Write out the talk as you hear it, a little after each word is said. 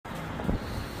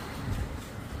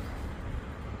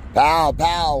Pal,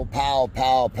 pal, pal,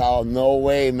 pal, pal. No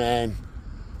way, man.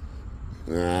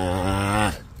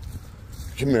 Come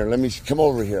here. Come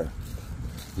over here.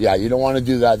 Yeah, you don't want to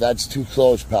do that. That's too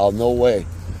close, pal. No way.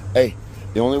 Hey,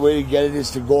 the only way to get it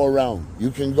is to go around. You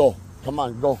can go. Come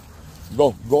on, go.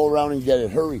 Go. Go around and get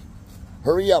it. Hurry.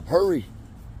 Hurry up. Hurry.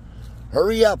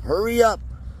 Hurry up. Hurry up.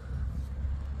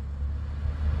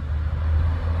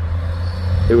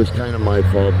 It was kind of my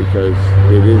fault because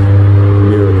it is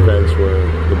near a fence where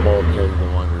the ball can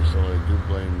go under, so I do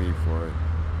blame me for it.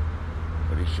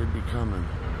 But he should be coming.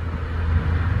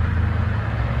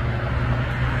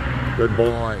 Good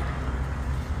boy.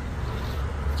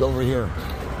 It's over here.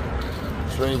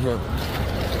 It's right here.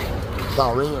 It's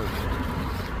not right here.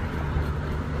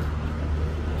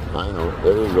 I know.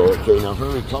 There you go. Okay, now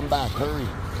hurry. Come back. Hurry.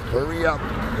 Hurry up.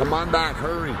 Come on back.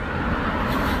 Hurry.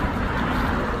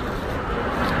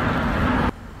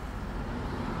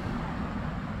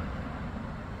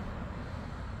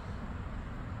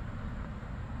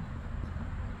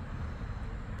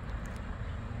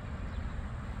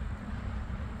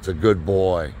 It's a good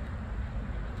boy.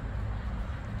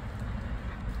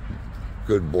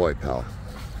 Good boy, pal.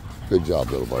 Good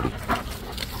job, little buddy.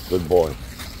 Good boy.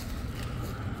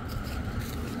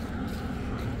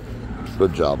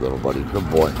 Good job, little buddy. Good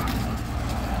boy.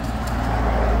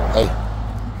 Hey.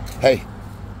 Hey.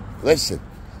 Listen.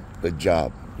 Good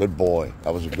job. Good boy.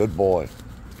 That was a good boy.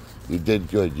 You did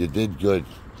good. You did good.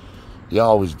 You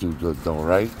always do good, though,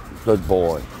 right? Good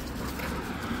boy.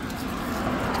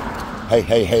 Hey,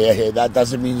 hey, hey, hey, that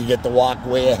doesn't mean you get to walk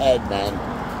way ahead, man.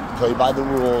 Play by the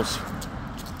rules.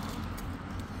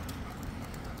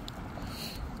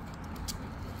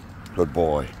 Good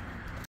boy.